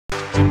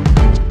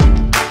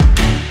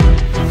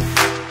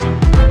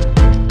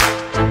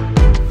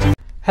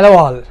Hello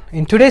all.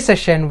 In today's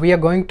session we are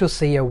going to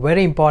see a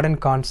very important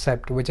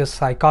concept, which is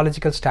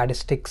psychological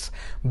statistics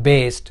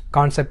based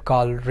concept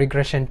called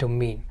regression to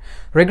mean.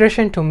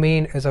 Regression to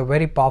mean is a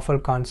very powerful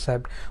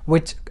concept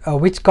which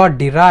got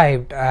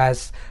derived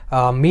as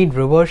mean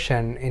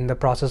reversion in the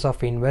process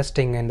of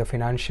investing in the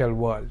financial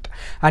world,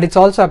 and it's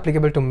also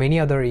applicable to many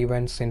other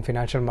events in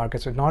financial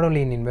markets, not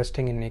only in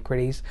investing in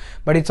equities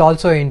but it's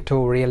also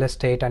into real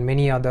estate and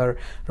many other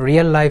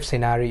real life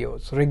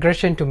scenarios.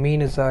 Regression to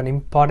mean is an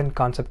important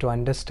concept to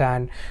understand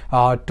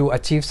to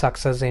achieve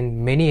success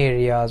in many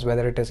areas,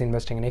 whether it is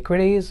investing in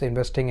equities,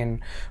 investing in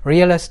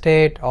real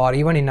estate, or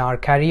even in our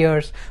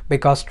careers,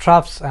 because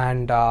troughs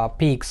and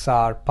peaks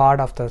are part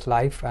of this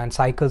life and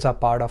cycles are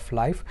part of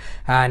life.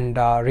 And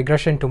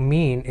regression to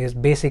mean is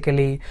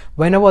basically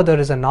whenever there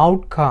is an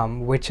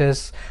outcome which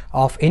is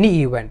of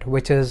any event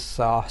which is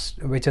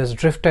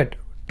drifted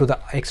to the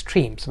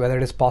extremes, whether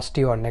it is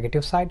positive or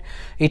negative side,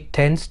 it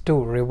tends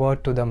to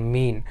revert to the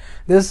mean.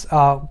 This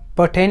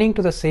pertaining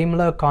to the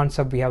similar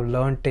concept we have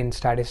learned in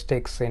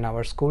statistics in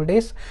our school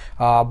days,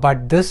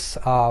 but this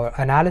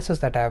analysis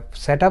that I have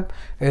set up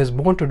is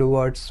more to do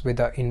with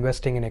the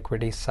investing in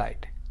equities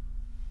side.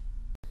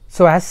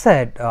 So as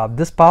said,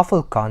 this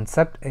powerful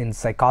concept in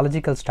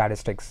psychological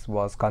statistics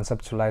was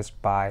conceptualized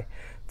by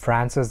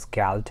Francis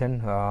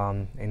Galton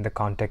in the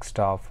context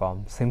of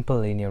simple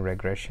linear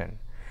regression.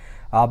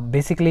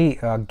 Basically,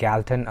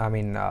 Galton,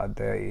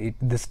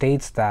 this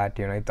states that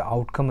if the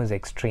outcome is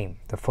extreme,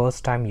 the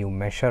first time you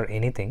measure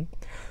anything,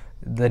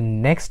 the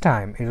next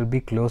time it will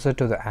be closer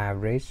to the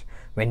average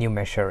when you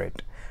measure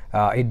it.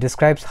 It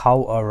describes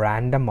how a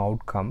random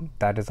outcome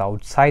that is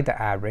outside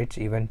the average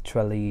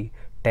eventually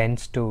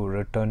tends to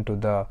return to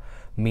the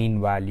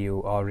mean value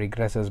or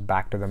regresses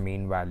back to the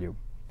mean value.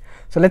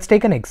 So let's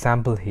take an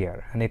example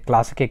here, and a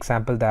classic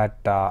example that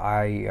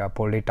I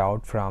pulled it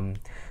out from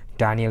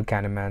Daniel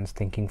Kahneman's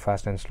Thinking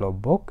Fast and Slow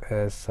book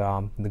is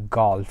the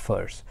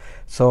golfers.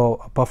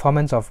 So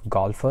performance of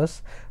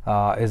golfers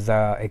is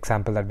the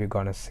example that we're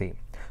going to see.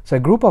 So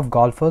a group of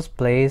golfers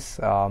plays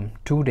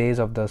 2 days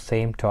of the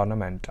same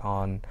tournament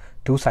on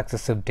 2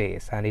 successive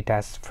days, and it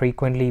has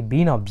frequently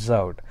been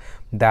observed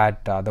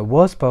that the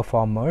worst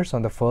performers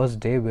on the first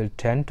day will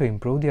tend to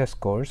improve their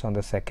scores on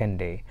the second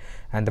day,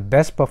 and the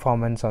best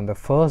performance on the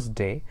first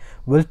day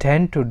will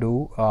tend to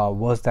do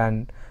worse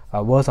on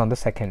the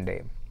second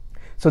day.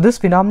 So this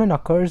phenomenon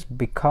occurs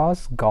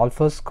because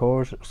golfers'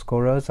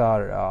 scores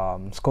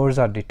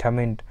are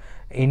determined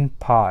in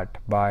part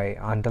by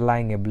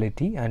underlying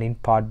ability and in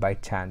part by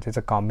chance. It's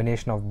a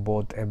combination of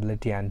both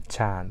ability and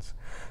chance.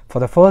 For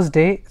the first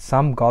day,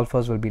 some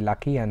golfers will be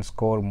lucky and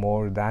score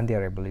more than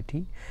their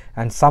ability,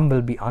 and some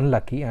will be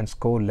unlucky and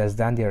score less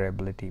than their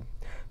ability.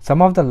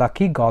 Some of the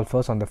lucky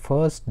golfers on the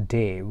first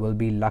day will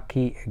be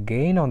lucky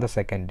again on the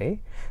second day.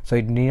 So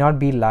it need not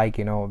be like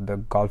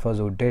the golfers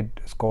who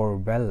did score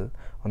well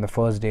on the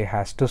first day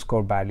has to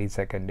score badly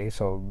second day.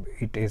 So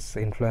it is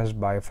influenced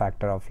by a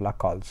factor of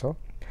luck also,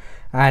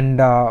 and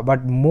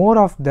but more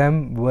of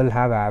them will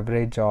have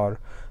average or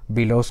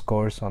below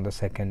scores on the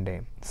second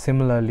day.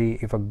 Similarly,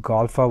 if a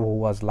golfer who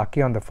was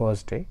lucky on the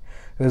first day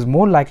is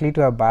more likely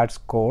to have bad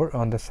score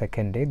on the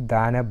second day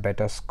than a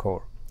better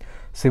score.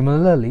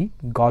 Similarly,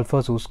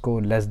 golfers who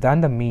score less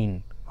than the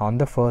mean on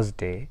the first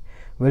day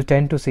will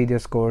tend to see their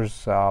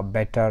scores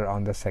better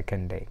on the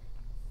second day.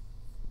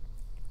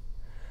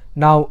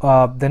 Now,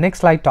 the next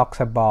slide talks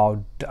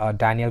about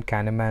Daniel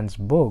Kahneman's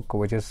book,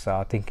 which is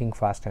Thinking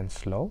Fast and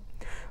Slow.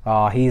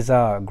 He's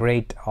a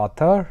great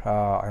author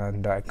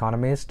and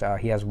economist.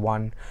 He has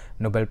won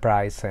Nobel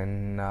Prize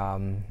in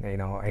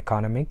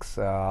economics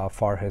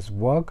for his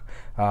work,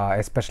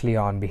 especially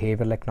on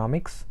behavioral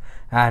economics.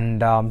 And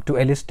to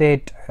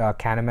illustrate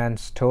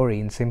Kahneman's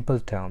story in simple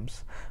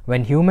terms,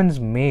 when humans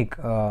make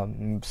a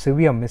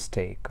severe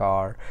mistake,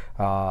 or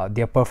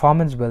their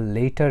performance will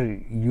later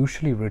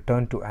usually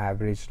return to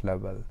average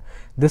level.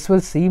 This will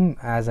seem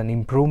as an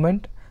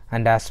improvement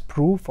and as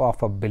proof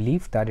of a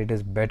belief that it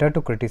is better to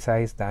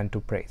criticize than to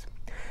praise.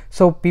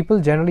 So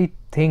people generally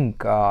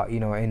think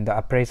in the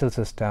appraisal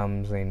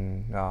systems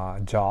in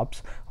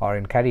jobs or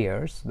in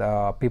careers,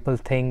 people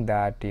think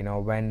that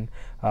when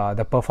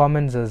the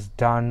performance is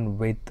done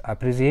with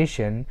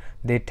appreciation,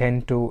 they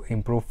tend to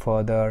improve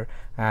further,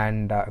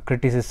 and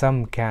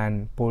criticism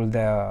can pull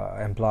the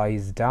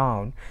employees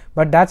down.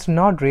 But that's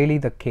not really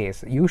the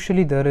case.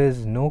 Usually there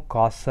is no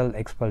causal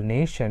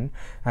explanation,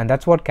 and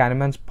that's what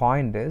Kahneman's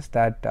point is,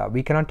 that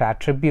we cannot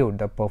attribute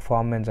the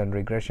performance and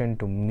regression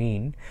to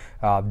mean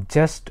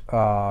just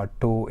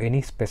to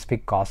any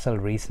specific causal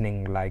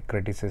reasoning like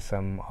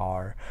criticism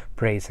or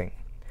praising.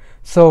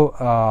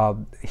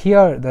 So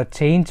here the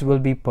change will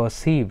be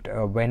perceived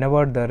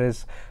whenever there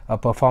is a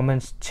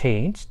performance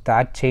change.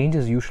 That change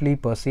is usually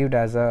perceived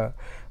as a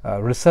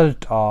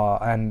result,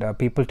 and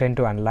people tend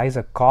to analyze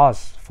a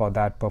cause for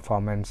that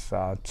performance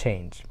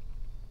change.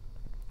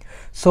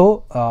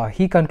 So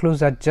he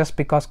concludes that just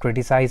because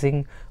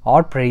criticizing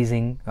or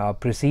praising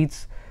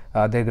precedes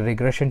the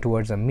regression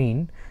towards a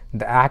mean,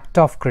 the act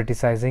of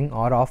criticizing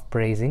or of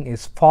praising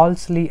is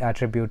falsely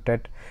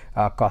attributed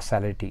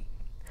causality.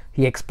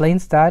 He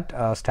explains that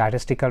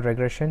statistical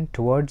regression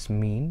towards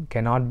mean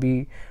cannot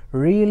be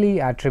really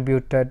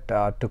attributed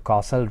to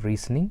causal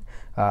reasoning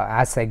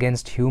as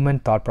against human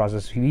thought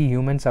process. We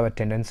humans have a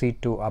tendency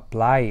to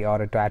apply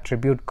or to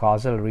attribute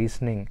causal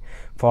reasoning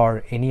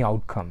for any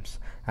outcomes,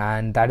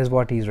 and that is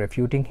what he is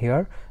refuting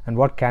here. And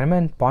what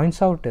Kahneman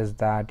points out is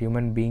that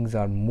human beings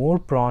are more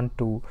prone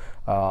to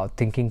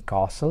thinking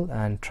causal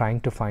and trying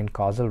to find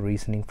causal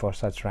reasoning for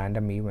such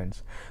random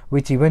events,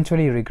 which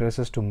eventually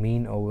regresses to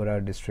mean over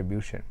a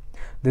distribution.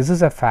 This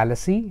is a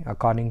fallacy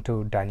according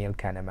to Daniel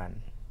Kahneman.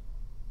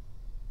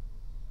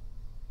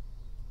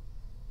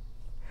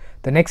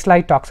 The next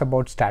slide talks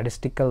about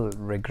statistical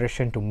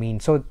regression to mean.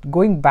 So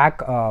going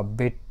back a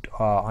bit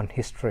on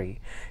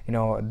history,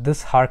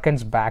 this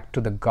harkens back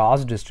to the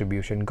Gauss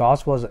distribution.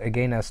 Gauss was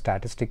again a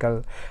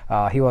statistical,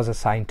 he was a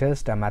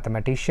scientist, a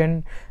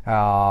mathematician,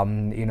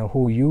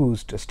 who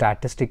used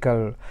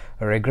statistical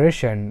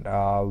regression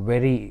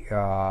very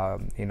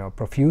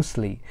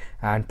profusely,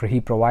 and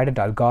he provided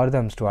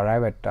algorithms to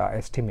arrive at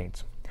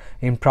estimates.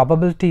 In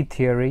probability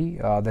theory,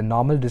 the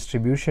normal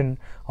distribution,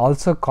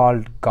 also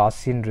called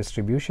Gaussian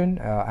distribution,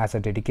 as a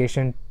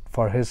dedication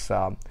for his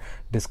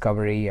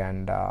discovery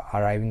and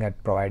arriving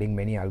at providing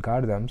many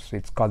algorithms,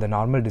 it's called the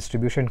normal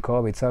distribution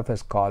curve itself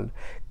is called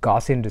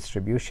Gaussian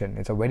distribution.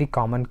 It's a very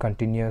common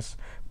continuous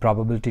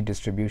probability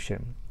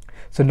distribution.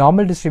 So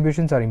normal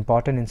distributions are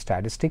important in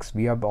statistics.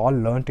 We have all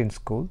learnt in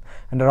school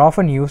and are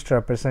often used to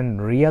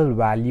represent real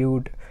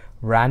valued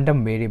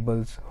random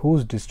variables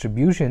whose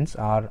distributions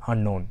are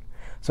unknown.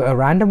 So a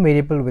random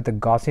variable with a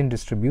Gaussian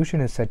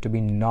distribution is said to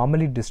be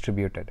normally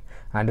distributed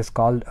and is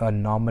called a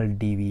normal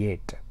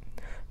deviate.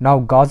 Now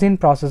Gaussian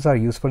processes are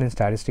useful in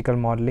statistical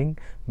modeling,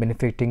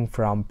 benefiting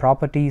from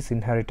properties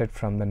inherited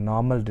from the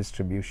normal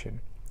distribution.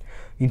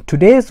 In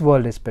today's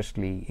world,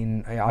 especially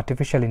in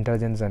artificial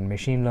intelligence and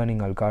machine learning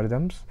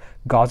algorithms,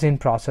 Gaussian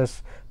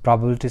process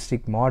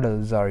probabilistic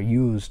models are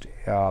used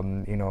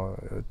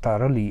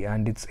thoroughly,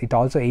 and it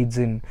also aids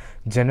in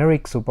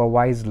generic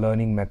supervised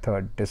learning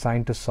method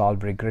designed to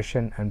solve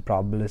regression and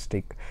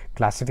probabilistic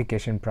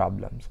classification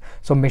problems.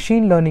 So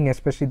machine learning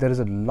especially, there is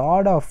a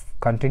lot of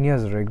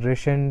continuous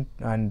regression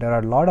and there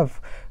are a lot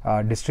of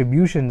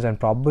distributions and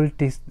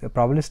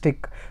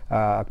probabilistic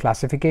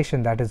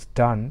classification that is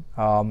done,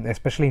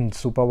 especially in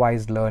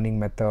supervised learning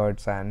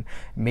methods and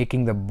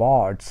making the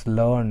bots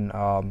learn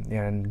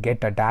and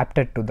get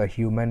adapted to the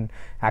human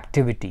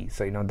activity.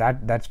 So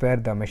that's where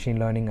the machine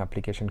learning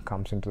application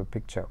comes into the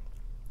picture.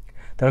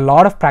 There are a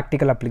lot of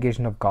practical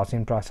application of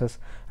Gaussian process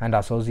and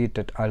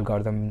associated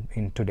algorithm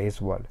in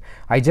today's world.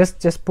 I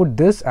just put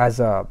this as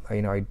a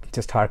it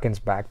just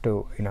harkens back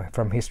to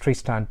from history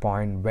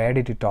standpoint, where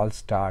did it all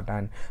start,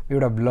 and we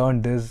would have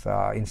learned this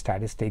in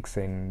statistics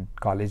in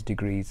college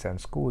degrees and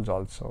schools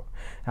also.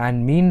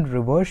 And mean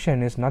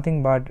reversion is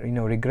nothing but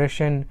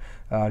regression,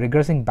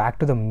 regressing back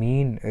to the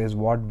mean is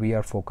what we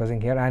are focusing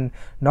here. And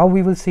now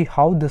we will see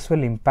how this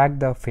will impact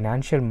the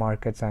financial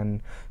markets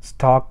and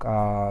stock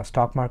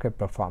market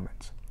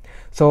performance.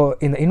 So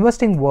in the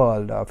investing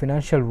world,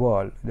 financial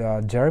world,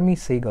 Jeremy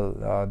Siegel,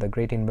 the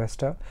great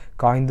investor,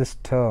 coined this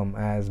term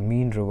as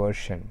mean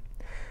reversion.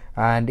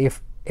 And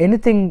if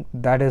anything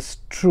that is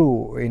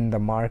true in the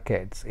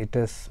markets, it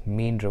is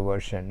mean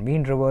reversion.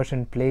 Mean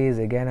reversion plays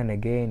again and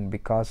again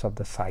because of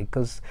the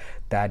cycles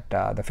that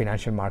the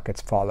financial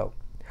markets follow.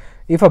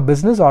 If a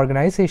business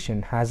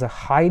organization has a was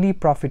highly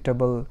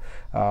profitable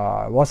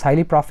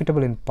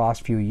in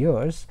past few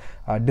years,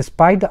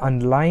 despite the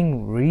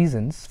underlying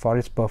reasons for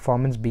its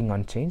performance being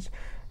unchanged,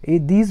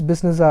 these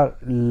businesses are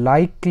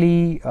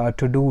likely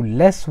to do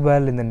less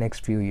well in the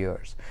next few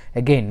years.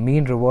 Again,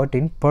 mean revert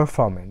in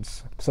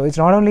performance. So it's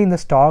not only in the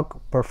stock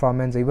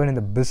performance, even in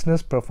the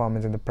business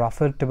performance, in the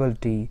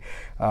profitability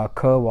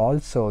curve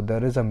also,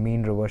 there is a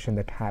mean reversion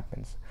that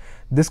happens.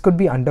 This could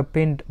be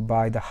underpinned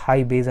by the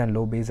high base and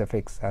low base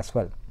effects as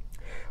well.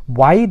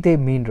 Why they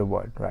mean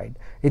revert, right?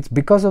 It's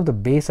because of the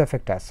base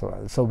effect as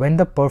well. So when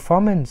the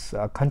performance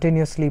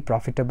continuously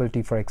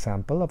profitability, for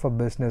example, of a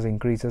business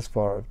increases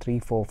for 3,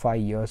 4,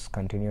 5 years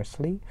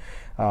continuously,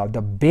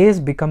 the base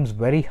becomes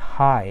very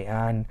high,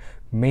 and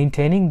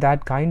maintaining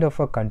that kind of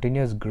a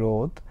continuous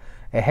growth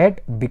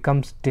ahead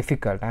becomes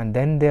difficult. And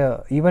then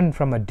even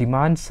from a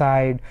demand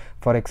side,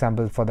 for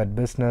example, for that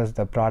business,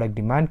 the product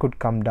demand could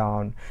come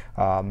down,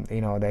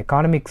 the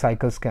economic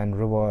cycles can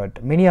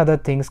revert, many other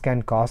things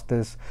can cause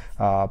this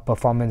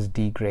performance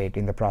degrade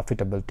in the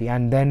profitability,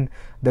 and then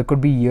there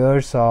could be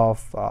years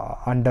of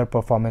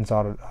underperformance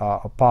or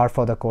par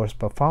for the course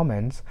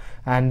performance,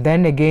 and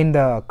then again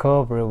the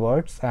curve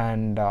reverts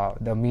and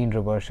the mean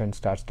reversion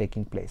starts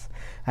taking place.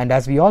 And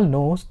as we all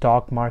know,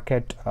 stock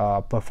market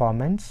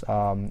performance,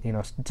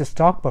 just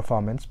stock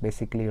performance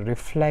basically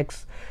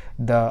reflects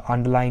the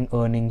underlying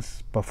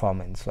earnings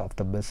performance of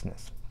the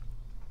business.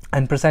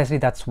 And precisely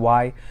that's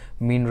why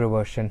mean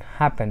reversion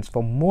happens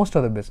for most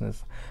of the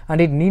business. And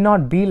it need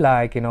not be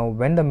like,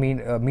 when the mean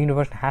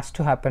reversion has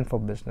to happen for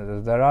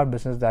businesses. There are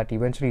businesses that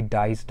eventually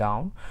dies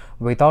down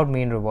without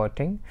mean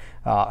reverting,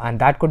 and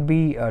that could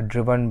be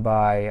driven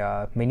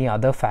by many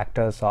other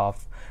factors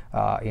of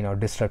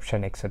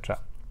disruption, etc.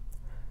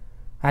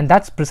 And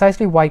that's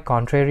precisely why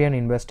contrarian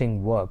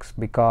investing works,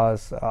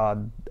 because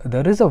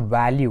there is a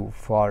value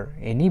for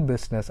any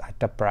business at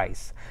a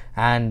price.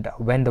 And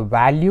when the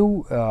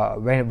value,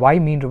 why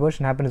mean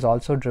reversion happens is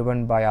also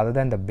driven by, other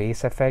than the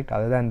base effect,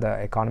 other than the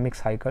economic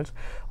cycles,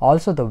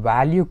 also the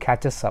value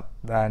catches up,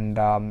 and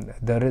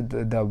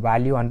the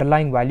value,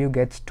 underlying value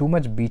gets too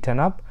much beaten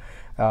up,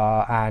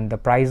 and the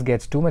price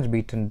gets too much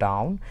beaten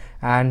down,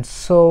 and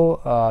so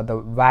the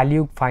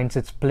value finds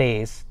its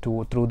place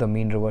through the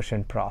mean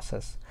reversion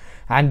process.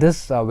 And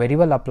this very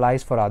well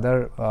applies for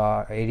other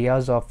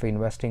areas of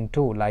investing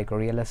too, like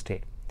real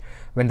estate.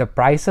 When the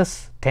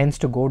prices tends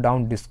to go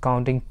down,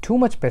 discounting too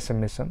much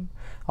pessimism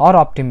or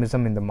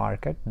optimism in the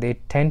market, they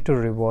tend to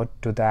revert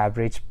to the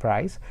average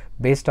price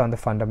based on the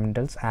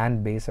fundamentals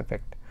and base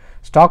effect.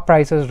 Stock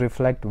prices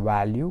reflect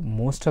value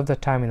most of the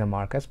time in the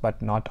markets,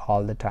 but not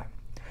all the time.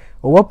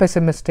 Over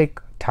pessimistic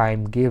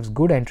time gives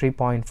good entry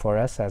point for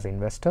us as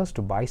investors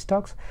to buy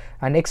stocks,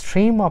 and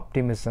extreme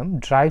optimism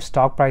drives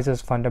stock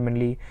prices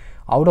fundamentally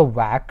out of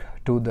whack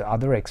to the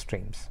other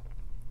extremes.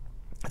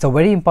 It's a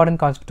very important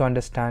concept to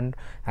understand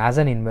as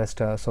an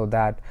investor, so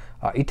that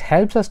it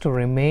helps us to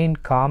remain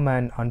calm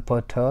and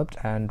unperturbed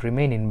and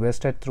remain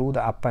invested through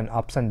the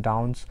ups and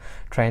downs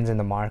trends in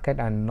the market,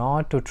 and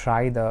not to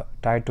try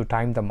to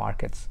time the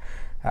markets.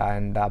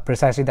 And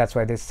precisely that's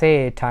why they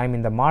say time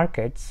in the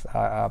markets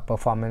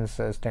performance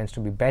tends to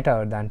be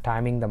better than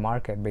timing the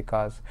market,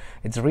 because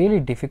it's really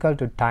difficult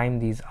to time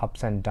these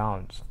ups and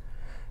downs.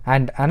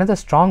 And another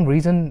strong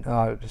reason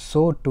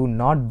so to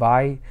not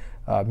buy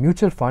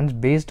mutual funds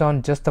based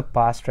on just the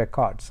past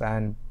records,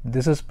 and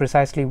this is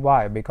precisely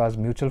why, because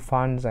mutual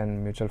funds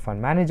and mutual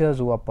fund managers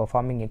who are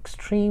performing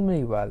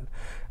extremely well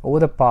over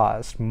the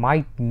past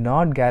might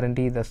not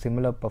guarantee the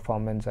similar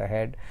performance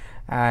ahead.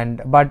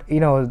 But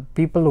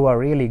people who are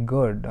really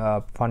good,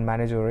 fund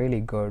managers who are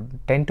really good,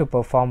 tend to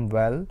perform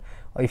well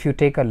if you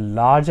take a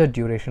longer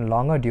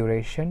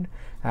duration,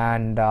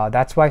 and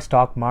that's why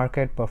stock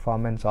market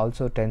performance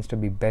also tends to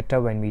be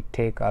better when we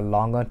take a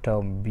longer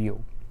term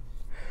view.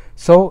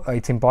 So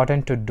it's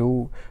important to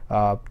do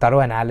thorough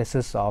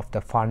analysis of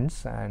the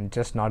funds, and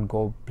just not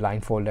go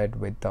blindfolded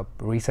with the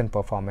recent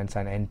performance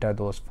and enter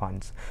those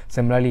funds.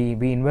 Similarly,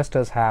 we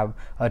investors have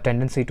a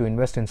tendency to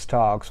invest in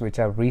stocks which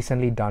have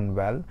recently done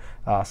well,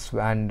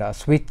 and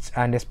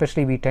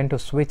especially we tend to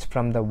switch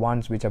from the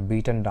ones which are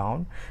beaten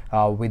down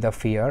with a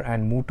fear,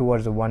 and move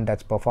towards the one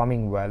that's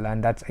performing well,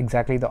 and that's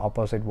exactly the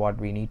opposite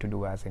what we need to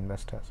do as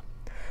investors.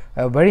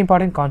 A very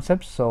important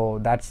concept. So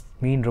that's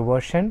mean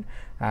reversion,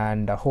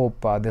 and I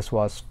hope this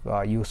was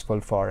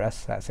useful for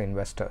us as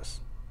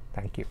investors.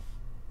 Thank you.